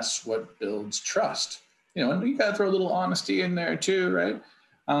 That's what builds trust. And you got to throw a little honesty in there too, right?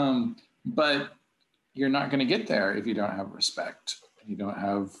 But you're not going to get there if you don't have respect. You don't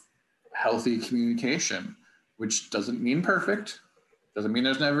have healthy communication, which doesn't mean perfect. Doesn't mean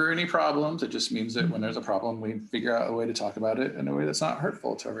there's never any problems. It just means that when there's a problem, we figure out a way to talk about it in a way that's not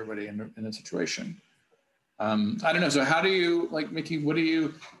hurtful to everybody in a situation. I don't know. So how do you, like, Mickey, when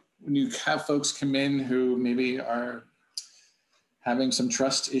you have folks come in who maybe are having some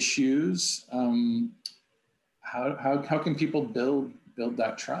trust issues, how can people build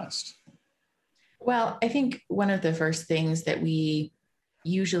that trust? Well, I think one of the first things that we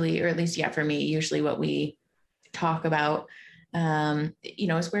usually, or at least, for me, usually what we talk about,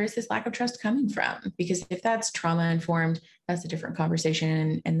 is where is this lack of trust coming from? Because if that's trauma informed, that's a different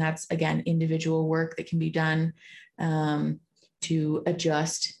conversation. And that's, again, individual work that can be done to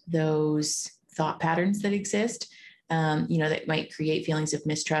adjust those thought patterns that exist, that might create feelings of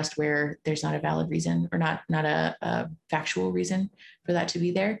mistrust where there's not a valid reason or not a factual reason for that to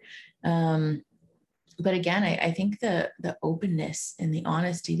be there. But again, I think the openness and the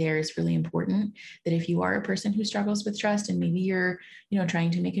honesty there is really important, that if you are a person who struggles with trust and maybe you're,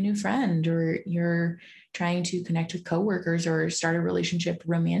 trying to make a new friend or you're trying to connect with coworkers or start a relationship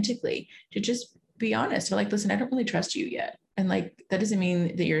romantically, to just be honest. So like, listen, I don't really trust you yet. And like, that doesn't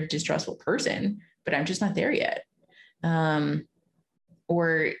mean that you're a distrustful person, but I'm just not there yet.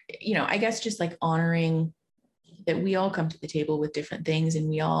 Or, I guess just like honoring that we all come to the table with different things and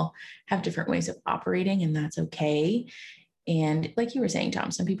we all have different ways of operating, and that's okay. And like you were saying,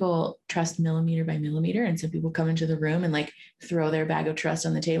 Tom, some people trust millimeter by millimeter, and some people come into the room and like throw their bag of trust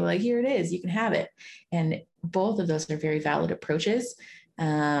on the table. Like, here it is, you can have it. And both of those are very valid approaches.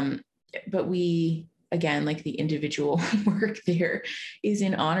 But we, again, like the individual work there is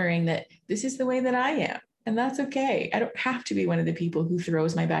in honoring that this is the way that I am. And that's okay. I don't have to be one of the people who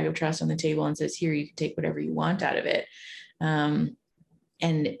throws my bag of trust on the table and says, here, you can take whatever you want out of it. And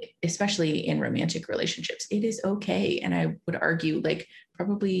especially in romantic relationships, it is okay. And I would argue like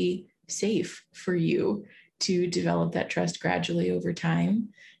probably safe for you to develop that trust gradually over time.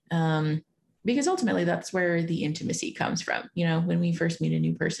 Because ultimately that's where the intimacy comes from. You know, when we first meet a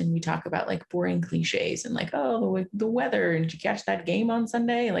new person, we talk about like boring cliches and like, oh, the weather, and did you catch that game on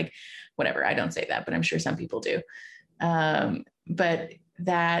Sunday? Like whatever. I don't say that, but I'm sure some people do. But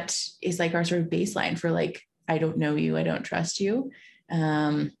that is like our sort of baseline for like, I don't know you, I don't trust you.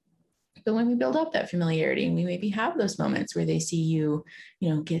 But when we build up that familiarity and we maybe have those moments where they see you, you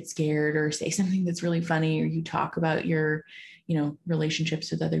know, get scared or say something that's really funny, or you talk about your, you know,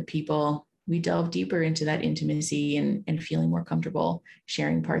 relationships with other people, we delve deeper into that intimacy and feeling more comfortable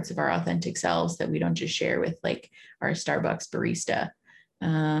sharing parts of our authentic selves that we don't just share with like our Starbucks barista.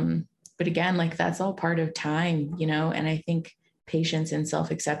 But again, like that's all part of time, you know, and I think patience and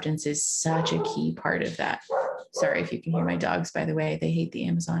self-acceptance is such a key part of that. Sorry if you can hear my dogs, by the way, they hate the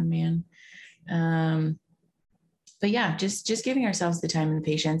Amazon man. But yeah, just giving ourselves the time and the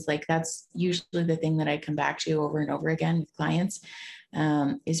patience, like that's usually the thing that I come back to over and over again with clients,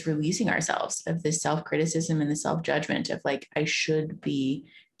 is releasing ourselves of the self-criticism and the self-judgment of like, I should be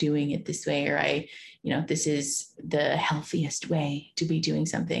doing it this way, or this is the healthiest way to be doing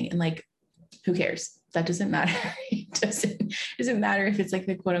something. And like, who cares? That doesn't matter. It doesn't matter if it's like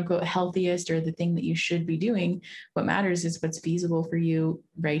the quote unquote healthiest or the thing that you should be doing. What matters is what's feasible for you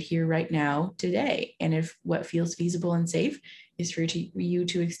right here, right now, today. And if what feels feasible and safe is for you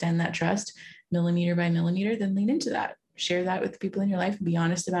to extend that trust millimeter by millimeter, then lean into that. Share that with the people in your life and be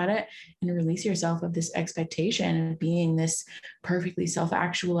honest about it, and release yourself of this expectation of being this perfectly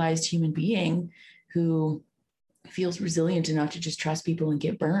self-actualized human being who feels resilient enough to just trust people and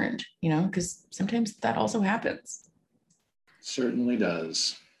get burned, you know, because sometimes that also happens. Certainly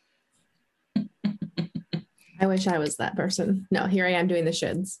does. I wish I was that person. No, here I am doing the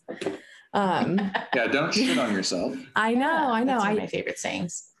shoulds. Yeah, don't shit on yourself. I know. That's one of my favorite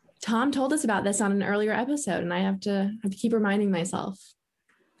sayings. Tom told us about this on an earlier episode, and I have to keep reminding myself.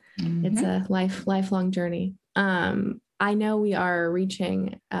 Mm-hmm. It's a lifelong journey. I know we are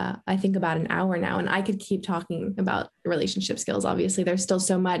reaching, I think about an hour now, and I could keep talking about relationship skills. Obviously, there's still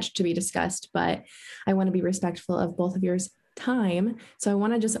so much to be discussed, but I want to be respectful of both of your time. So I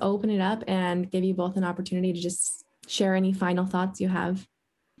want to just open it up and give you both an opportunity to just share any final thoughts you have.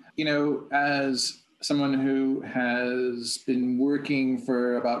 You know, as someone who has been working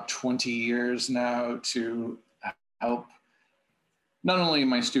for about 20 years now to help not only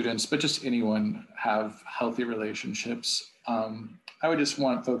my students, but just anyone have healthy relationships. I would just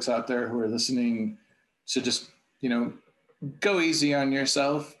want folks out there who are listening to just, go easy on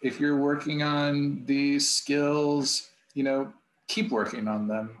yourself. If you're working on these skills, keep working on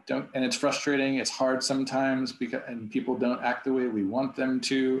them. And it's frustrating. It's hard sometimes and people don't act the way we want them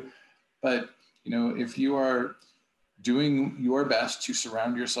to. But, if you are doing your best to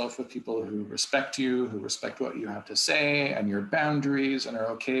surround yourself with people who respect you, who respect what you have to say and your boundaries, and are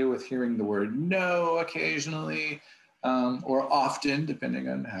okay with hearing the word no occasionally, or often, depending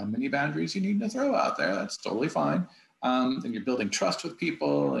on how many boundaries you need to throw out there. That's totally fine. And you're building trust with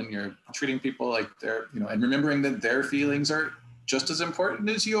people, and you're treating people like they're, and remembering that their feelings are just as important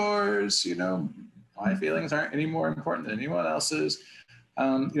as yours. My feelings aren't any more important than anyone else's.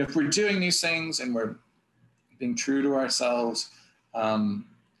 If we're doing these things and we're being true to ourselves,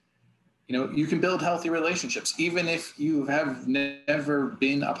 you can build healthy relationships. Even if you have never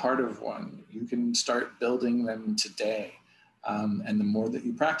been a part of one, you can start building them today. And the more that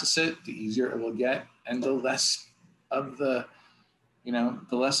you practice it, the easier it will get. And the less of the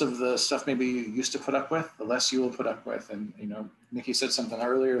stuff maybe you used to put up with, the less you will put up with. And, Nikki said something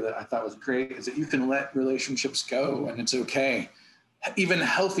earlier that I thought was great, is that you can let relationships go, and it's okay. Even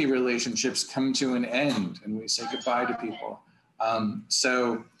healthy relationships come to an end, and we say goodbye to people.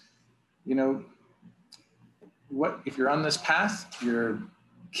 If you're on this path,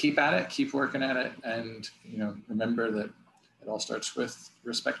 keep at it, keep working at it. And, remember that it all starts with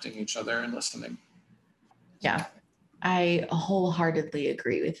respecting each other and listening. Yeah, I wholeheartedly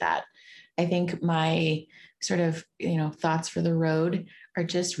agree with that. I think my sort of, thoughts for the road are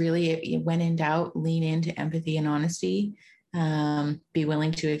just really, when in doubt, lean into empathy and honesty. Be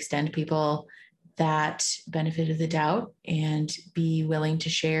willing to extend people that benefit of the doubt, and be willing to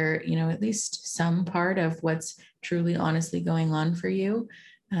share, at least some part of what's truly honestly going on for you.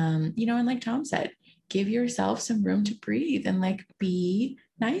 And like Tom said, give yourself some room to breathe and like be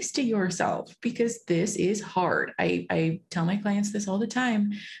nice to yourself, because this is hard. I tell my clients this all the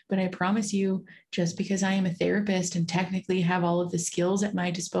time, but I promise you, just because I am a therapist and technically have all of the skills at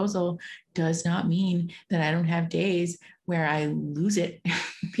my disposal does not mean that I don't have days where I lose it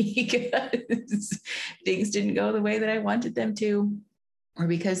because things didn't go the way that I wanted them to, or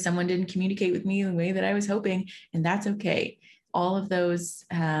because someone didn't communicate with me the way that I was hoping. And that's okay. All of those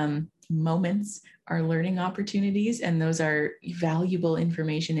moments are learning opportunities, and those are valuable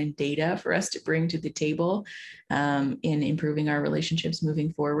information and data for us to bring to the table in improving our relationships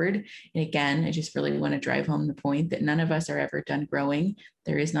moving forward. And again, I just really want to drive home the point that none of us are ever done growing.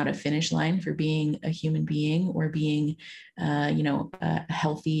 There is not a finish line for being a human being or being, a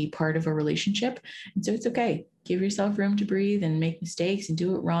healthy part of a relationship. And so it's okay. Give yourself room to breathe and make mistakes and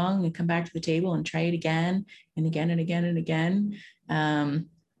do it wrong and come back to the table and try it again and again and again and again.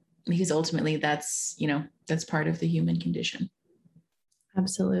 Because ultimately that's part of the human condition.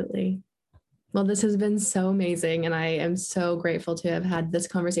 Absolutely. Well, this has been so amazing, and I am so grateful to have had this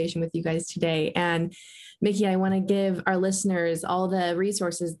conversation with you guys today. And Mickey, I want to give our listeners all the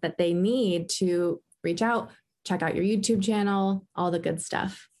resources that they need to reach out, check out your YouTube channel, all the good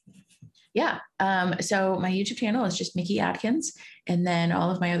stuff. Yeah. So my YouTube channel is just Mickey Atkins. And then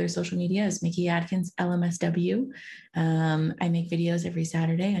all of my other social media is Mickey Atkins, LMSW. I make videos every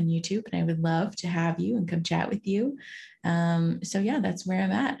Saturday on YouTube, and I would love to have you and come chat with you. So yeah, that's where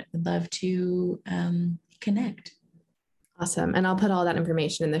I'm at. I would love to connect. Awesome. And I'll put all that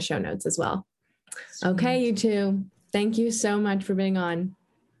information in the show notes as well. Okay, you two. Thank you so much for being on.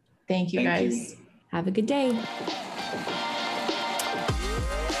 Thank you, guys. Have a good day.